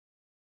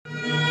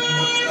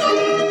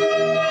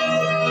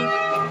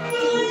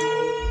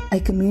A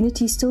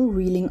community still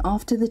reeling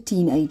after the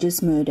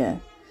teenager's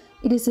murder.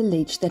 It is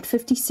alleged that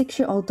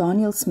 56-year-old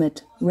Daniel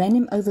Smit ran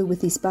him over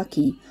with his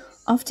bakkie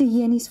after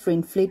he and his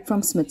friend fled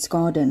from Smith's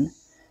garden.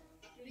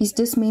 His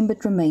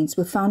dismembered remains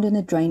were found in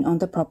a drain on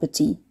the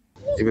property.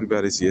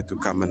 Everybody's here to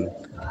come and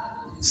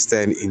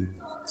stand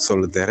in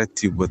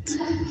solidarity with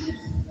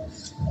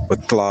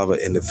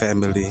Klawer and the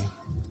family,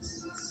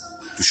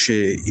 to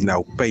share in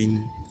our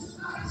pain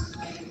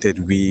that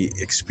we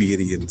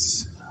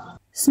experience.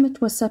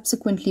 Smit was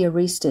subsequently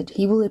arrested.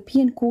 He will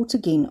appear in court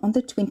again on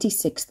the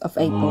 26th of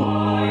April.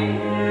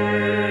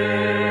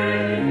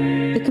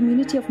 The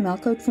community of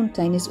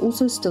Melkhoutfontein is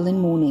also still in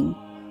mourning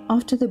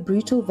after the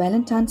brutal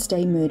Valentine's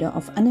Day murder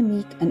of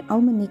Annemique and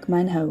Almenique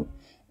Manho,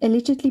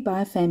 allegedly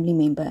by a family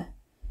member.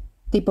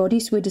 Their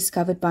bodies were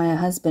discovered by her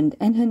husband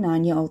and her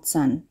 9-year-old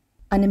son.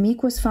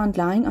 Annemique was found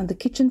lying on the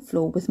kitchen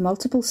floor with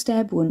multiple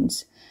stab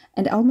wounds,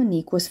 and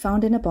Almenique was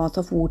found in a bath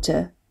of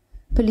water.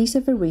 Police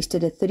have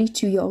arrested a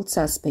 32-year-old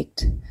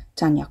suspect.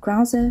 Tanya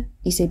Krause,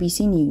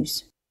 SABC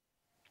News.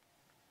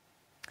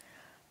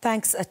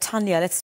 Thanks, Tanya. Let's